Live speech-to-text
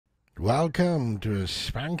Welcome to a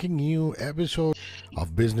spanking new episode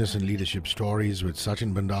of Business and Leadership Stories with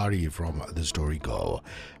Sachin Bandari from The Story Co.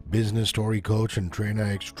 Business story coach and trainer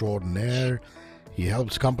extraordinaire. He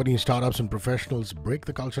helps companies, startups, and professionals break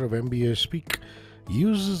the culture of MBA speak,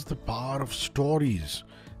 uses the power of stories,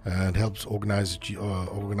 and helps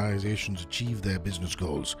organizations achieve their business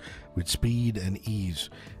goals with speed and ease.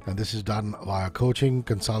 And this is done via coaching,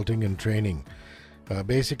 consulting, and training.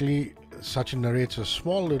 Basically, Sachin narrates a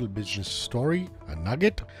small little business story, a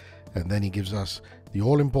nugget, and then he gives us the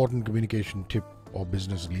all-important communication tip or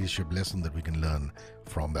business leadership lesson that we can learn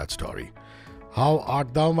from that story. How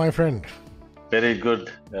art thou, my friend? Very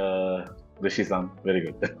good, Hrishi-san. Very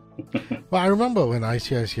good. Well, I remember when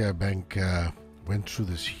ICICI Bank went through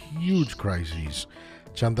this huge crisis.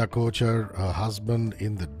 Chanda Kochhar, her husband,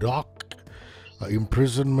 in the dock,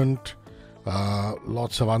 imprisonment,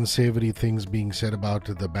 lots of unsavory things being said about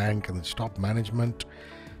the bank and its top management.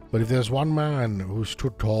 But if there's one man who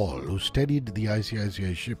stood tall, who steadied the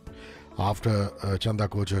ICICI ship after Chanda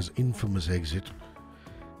Kochhar's infamous exit,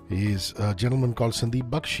 is a gentleman called Sandeep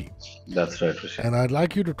Bakhshi. That's right, Hrishi. And I'd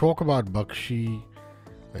like you to talk about Bakhshi,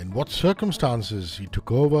 in what circumstances he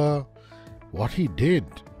took over, what he did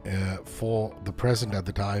for the present at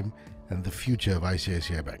the time, and the future of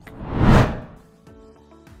ICICI Bank.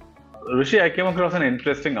 Hrishi, I came across an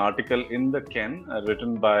interesting article in the Ken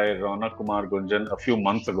written by Ronak Kumar Gunjan a few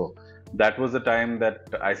months ago. That was the time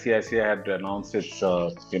that ICICI had announced its,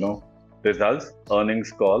 results,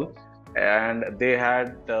 earnings call, and they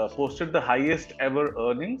had posted the highest ever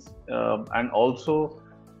earnings, and also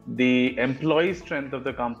the employee strength of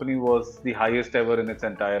the company was the highest ever in its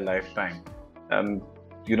entire lifetime. And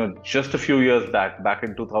just a few years back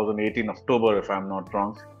in 2018 October, if I'm not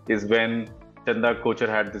wrong, is when Chanda Kochhar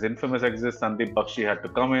had this infamous exit. Sandeep Bakhshi had to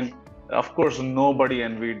come in. Of course, nobody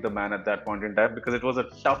envied the man at that point in time because it was a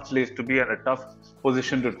tough place to be and a tough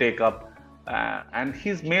position to take up. And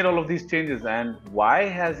he's made all of these changes. And why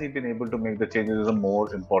has he been able to make the changes is a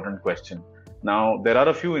more important question. Now, there are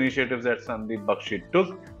a few initiatives that Sandeep Bakhshi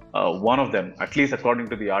took. One of them, at least according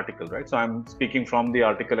to the article, right? So I'm speaking from the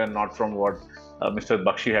article and not from what Mr.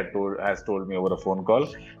 Bakhshi has told me over a phone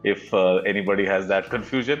call, if anybody has that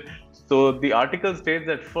confusion. So the article states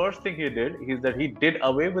that first thing he did is that he did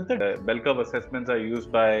away with the bell curve assessments are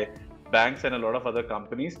used by banks and a lot of other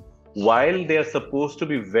companies. While they are supposed to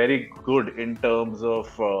be very good in terms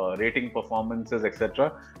of rating performances,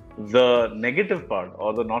 etc., the negative part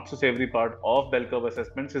or the not so savory part of bell curve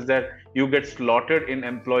assessments is that you get slotted in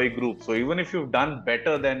employee groups. So even if you've done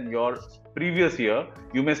better than your previous year,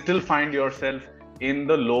 you may still find yourself in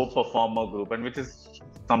the low performer group, and which is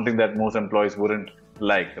something that most employees wouldn't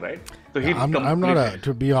like, right? So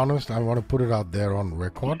to be honest, I want to put it out there on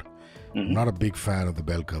record. I'm not a big fan of the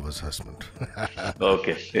bell curve assessment.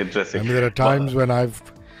 Okay, interesting. I mean, there are times when I've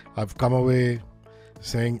come away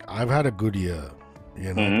saying I've had a good year.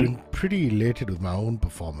 I've been pretty elated with my own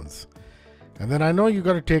performance. And then I know you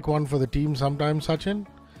got to take one for the team sometimes, Sachin.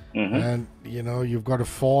 And, you've got to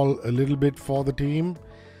fall a little bit for the team.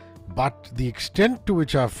 But the extent to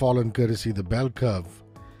which I've fallen courtesy the bell curve,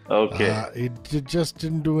 it just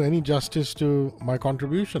didn't do any justice to my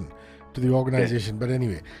contribution to the organization. But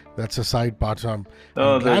anyway, that's a side part. So I'm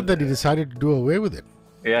glad that he decided to do away with it.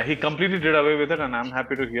 Yeah, he completely did away with it, and I'm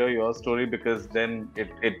happy to hear your story because then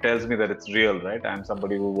it tells me that it's real, right? I'm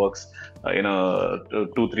somebody who works in a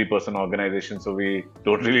 2-3 person organization, so we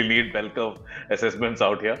don't really need bell curve assessments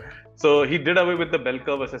out here. So he did away with the bell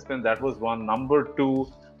curve assessment. That was one. Number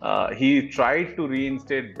two, he tried to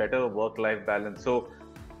reinstate better work-life balance. So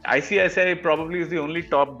ICICI probably is the only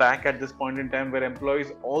top bank at this point in time where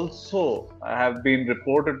employees also have been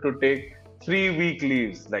reported to take 3-week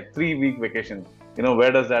leaves, like 3-week vacations.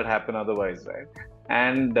 Where does that happen otherwise, right?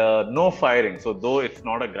 And no firing. So though it's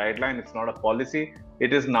not a guideline, it's not a policy,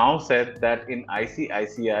 it is now said that in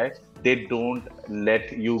ICICI, they don't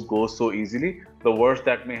let you go so easily. The worst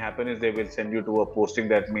that may happen is they will send you to a posting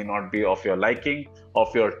that may not be of your liking,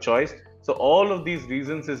 of your choice. So all of these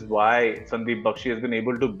reasons is why Sandeep Bakhshi has been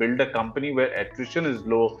able to build a company where attrition is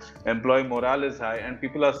low, employee morale is high, and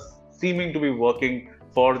people are seeming to be working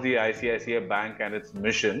for the ICICI Bank and its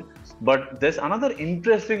mission. But there's another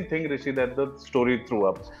interesting thing, Hrishi, that the story threw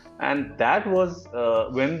up. And that was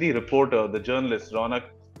when the reporter, the journalist, Ronak,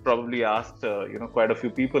 probably asked quite a few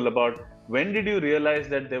people about when did you realize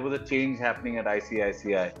that there was a change happening at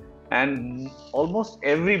ICICI? And almost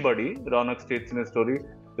everybody, Ronak states in his story,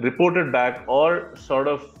 reported back or sort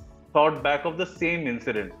of thought back of the same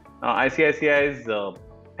incident. Now, ICICI's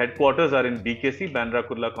headquarters are in BKC, Bandra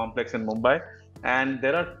Kurla Complex in Mumbai. And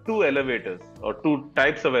there are two elevators or two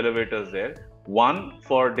types of elevators there. One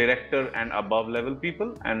for director and above level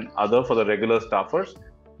people, and other for the regular staffers.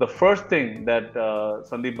 The first thing that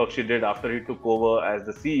Sandeep Bakhshi did after he took over as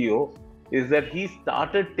the CEO is that he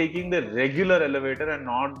started taking the regular elevator and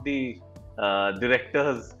not the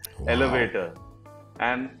director's elevator.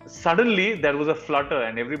 And suddenly there was a flutter,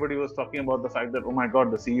 and everybody was talking about the fact that, oh my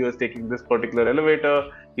God, the CEO is taking this particular elevator.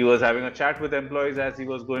 He was having a chat with employees as he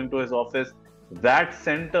was going to his office. That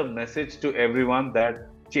sent a message to everyone that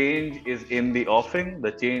change is in the offing,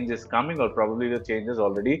 the change is coming, or probably the change has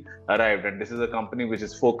already arrived. And this is a company which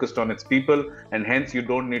is focused on its people, and hence you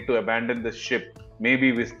don't need to abandon the ship.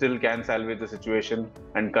 Maybe we still can salvage the situation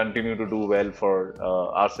and continue to do well for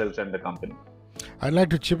ourselves and the company. I'd like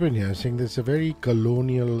to chip in here saying this is a very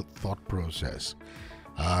colonial thought process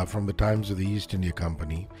from the times of the East India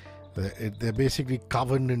Company. They're basically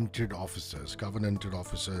covenanted officers. Covenanted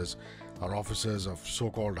officers are officers of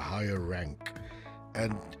so-called higher rank.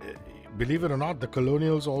 And believe it or not, the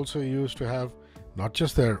colonials also used to have not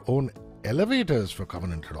just their own elevators for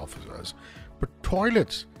covenanted officers, but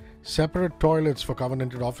toilets, separate toilets for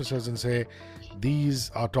covenanted officers, and say, these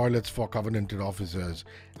are toilets for covenanted officers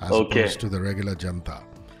as opposed to the regular janta.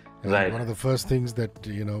 And one of the first things that,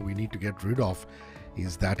 we need to get rid of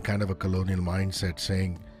is that kind of a colonial mindset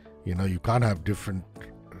saying, you can't have different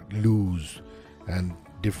loos and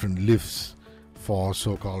different lifts for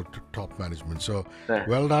so-called top management. So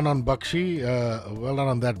well done on Bakhshi. Well done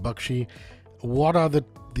on that, Bakhshi. What are the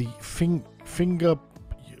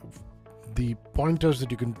pointers that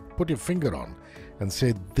you can put your finger on and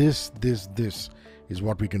say this is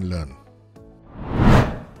what we can learn?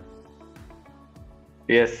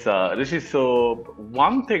 Yes, Hrishi. So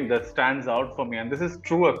one thing that stands out for me, and this is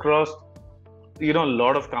true across, a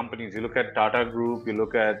lot of companies. You look at Tata Group, you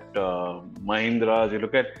look at Mahindra's, you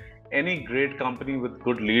look at any great company with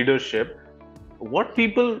good leadership. What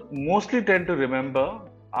people mostly tend to remember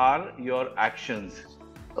are your actions.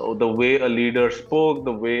 The way a leader spoke,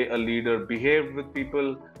 the way a leader behaved with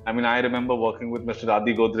people. I mean, I remember working with Mr.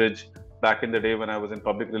 Adi Godrej back in the day when I was in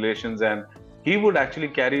public relations, and he would actually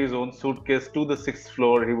carry his own suitcase to the 6th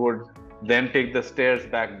floor. He would then take the stairs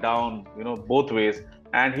back down, both ways.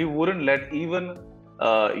 And he wouldn't let even,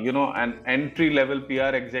 an entry-level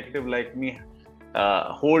PR executive like me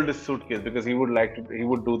hold his suitcase, because he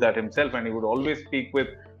would do that himself, and he would always speak with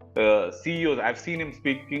CEOs. I've seen him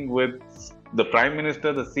speaking with the Prime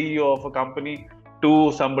Minister, the CEO of a company,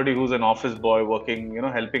 to somebody who's an office boy working,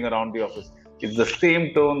 helping around the office. It's the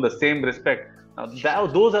same tone, the same respect. Now,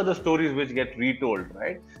 those are the stories which get retold,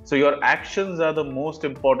 right? So your actions are the most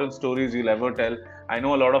important stories you'll ever tell. I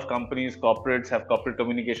know a lot of companies, corporates have corporate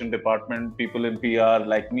communication department, people in PR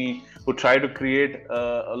like me, who try to create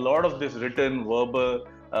a lot of this written, verbal,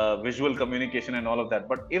 visual communication and all of that.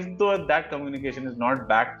 But if that communication is not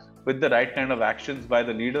backed with the right kind of actions by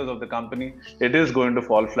the leaders of the company, it is going to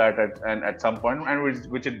fall flat at some point, and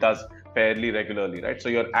which it does fairly regularly, right? So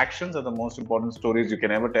your actions are the most important stories you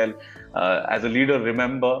can ever tell. As a leader,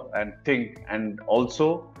 remember and think, and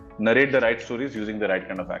also narrate the right stories using the right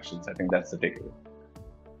kind of actions. I think that's the takeaway.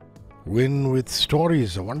 Win with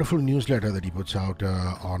Stories, a wonderful newsletter that he puts out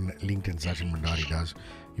on LinkedIn. Sachin Bhandari does.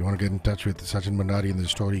 You want to get in touch with Sachin Bhandari in the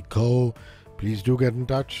Story Co., please do get in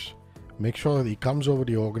touch. Make sure that he comes over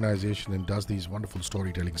to your organization and does these wonderful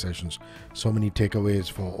storytelling sessions. So many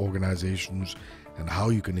takeaways for organizations and how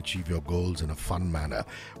you can achieve your goals in a fun manner.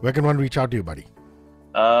 Where can one reach out to you, buddy?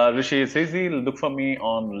 Hrishi, it's easy. Look for me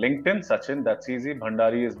on LinkedIn. Sachin, that's easy.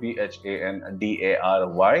 Bhandari is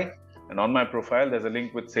Bhandary. And on my profile, there's a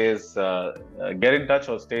link which says get in touch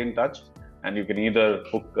or stay in touch. And you can either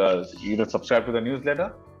subscribe to the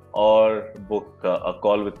newsletter or book a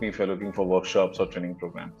call with me if you're looking for workshops or training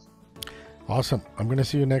programs. Awesome. I'm going to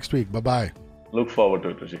see you next week. Bye-bye. Look forward to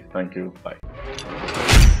it, Hrishi. Thank you. Bye.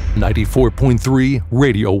 94.3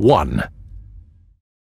 Radio 1.